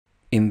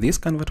In this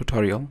Canva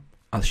tutorial,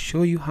 I'll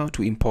show you how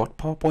to import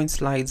PowerPoint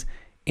slides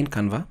in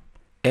Canva,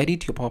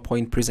 edit your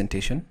PowerPoint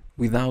presentation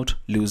without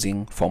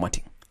losing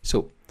formatting.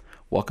 So,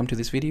 welcome to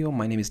this video.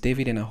 My name is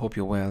David and I hope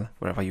you're well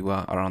wherever you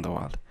are around the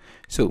world.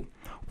 So,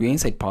 we're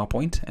inside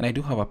PowerPoint and I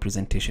do have a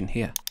presentation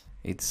here.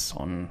 It's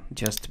on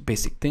just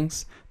basic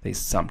things. There's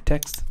some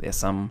text, there's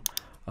some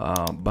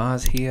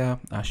bars here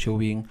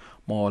showing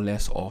more or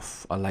less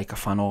of like a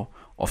funnel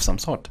of some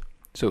sort.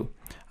 So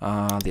there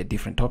are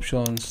different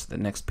options. The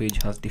next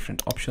page has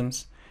different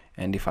options,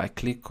 and if I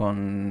click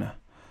on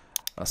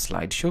a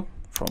slideshow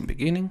from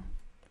beginning,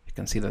 you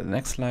can see that the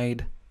next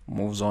slide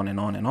moves on and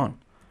on and on.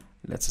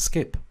 Let's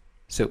escape.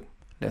 So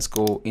let's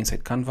go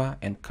inside Canva,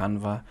 and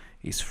Canva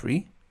is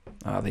free.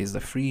 There's the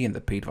free and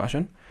the paid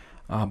version,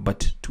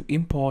 but to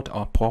import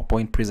our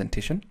PowerPoint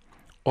presentation,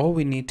 all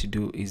we need to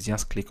do is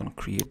just click on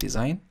create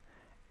design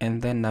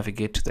and then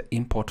navigate to the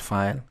import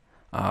file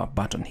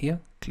button here.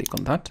 Click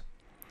on that.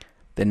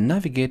 Then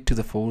navigate to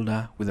the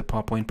folder with the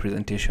PowerPoint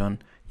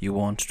presentation you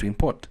want to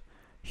import.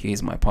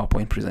 Here's my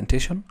PowerPoint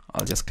presentation.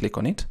 I'll just click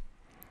on it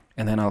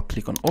and then I'll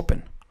click on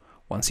open.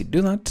 Once you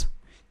do that,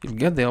 you'll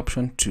get the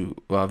option to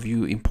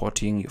view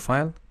importing your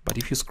file, but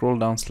if you scroll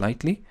down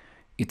slightly,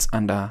 it's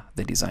under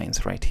the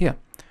designs right here.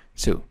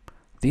 So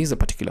this is a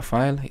particular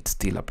file. It's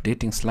still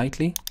updating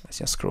slightly. Let's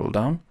just scroll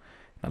down,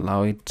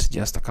 allow it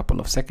just a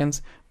couple of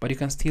seconds, but you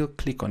can still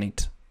click on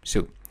it.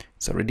 So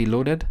it's already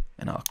loaded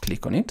and I'll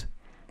click on it.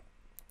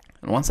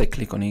 And once I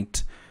click on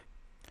it,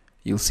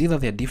 you'll see that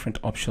there are different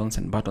options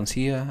and buttons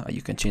here.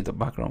 You can change the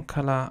background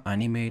color,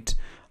 animate,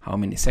 how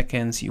many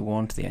seconds you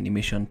want the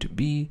animation to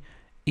be,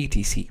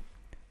 etc.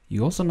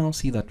 You also now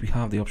see that we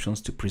have the options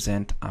to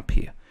present up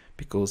here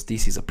because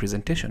this is a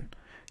presentation.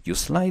 Your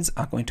slides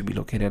are going to be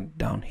located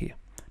down here.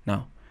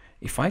 Now,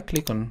 if I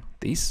click on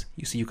this,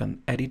 you see you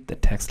can edit the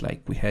text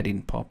like we had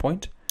in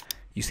PowerPoint.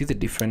 You see the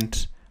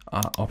different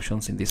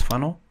options in this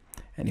funnel.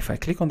 And if I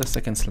click on the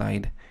second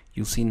slide,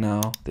 you'll see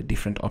now the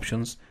different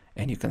options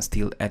and you can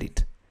still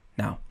edit.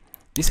 Now,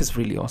 this is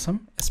really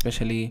awesome,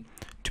 especially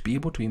to be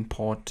able to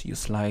import your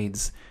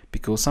slides,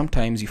 because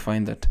sometimes you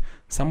find that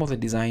some of the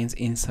designs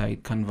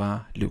inside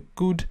Canva look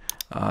good.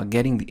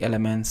 Getting the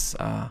elements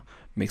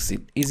makes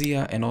it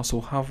easier, and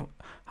also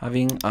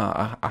having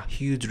a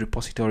huge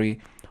repository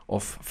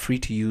of free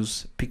to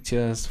use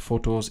pictures,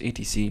 photos,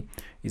 etc.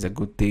 is a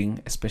good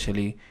thing,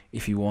 especially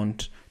if you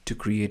want to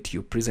create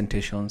your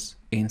presentations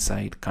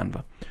inside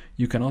Canva.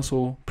 You can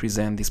also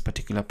present this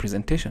particular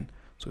presentation.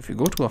 So if you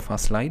go to our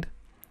first slide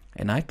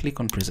and I click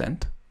on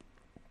present,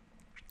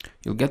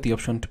 you'll get the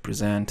option to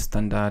present,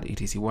 standard,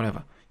 etc,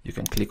 whatever. You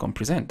can click on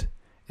present,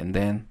 and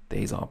then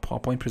there is our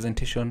PowerPoint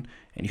presentation,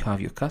 and you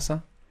have your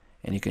cursor,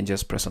 and you can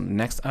just press on the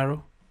next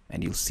arrow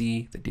and you'll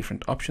see the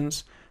different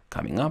options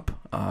coming up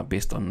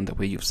based on the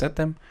way you've set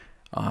them.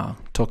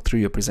 Talk through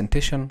your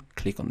presentation,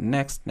 click on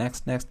next,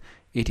 next, next,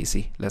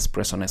 etc. Let's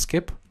press on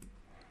escape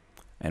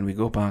and we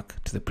go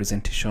back to the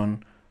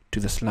presentation,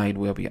 to the slide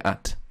where we're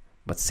at.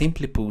 But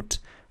simply put,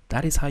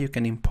 that is how you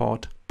can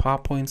import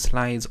PowerPoint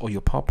slides or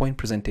your PowerPoint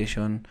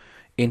presentation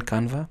in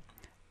Canva.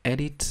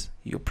 Edit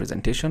your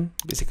presentation,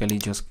 basically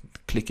just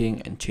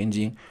clicking and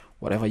changing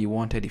whatever you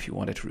wanted. If you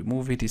wanted to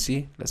remove it,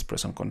 etc., let's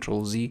press on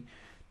Ctrl+Z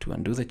to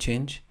undo the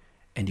change,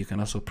 and you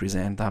can also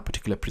present that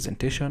particular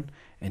presentation.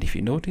 And if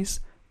you notice,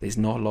 there's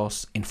no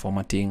loss in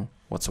formatting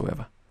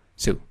whatsoever.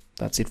 So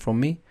that's it from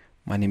me.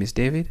 My name is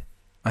David.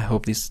 I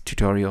hope this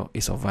tutorial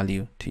is of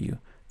value to you.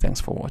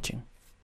 Thanks for watching.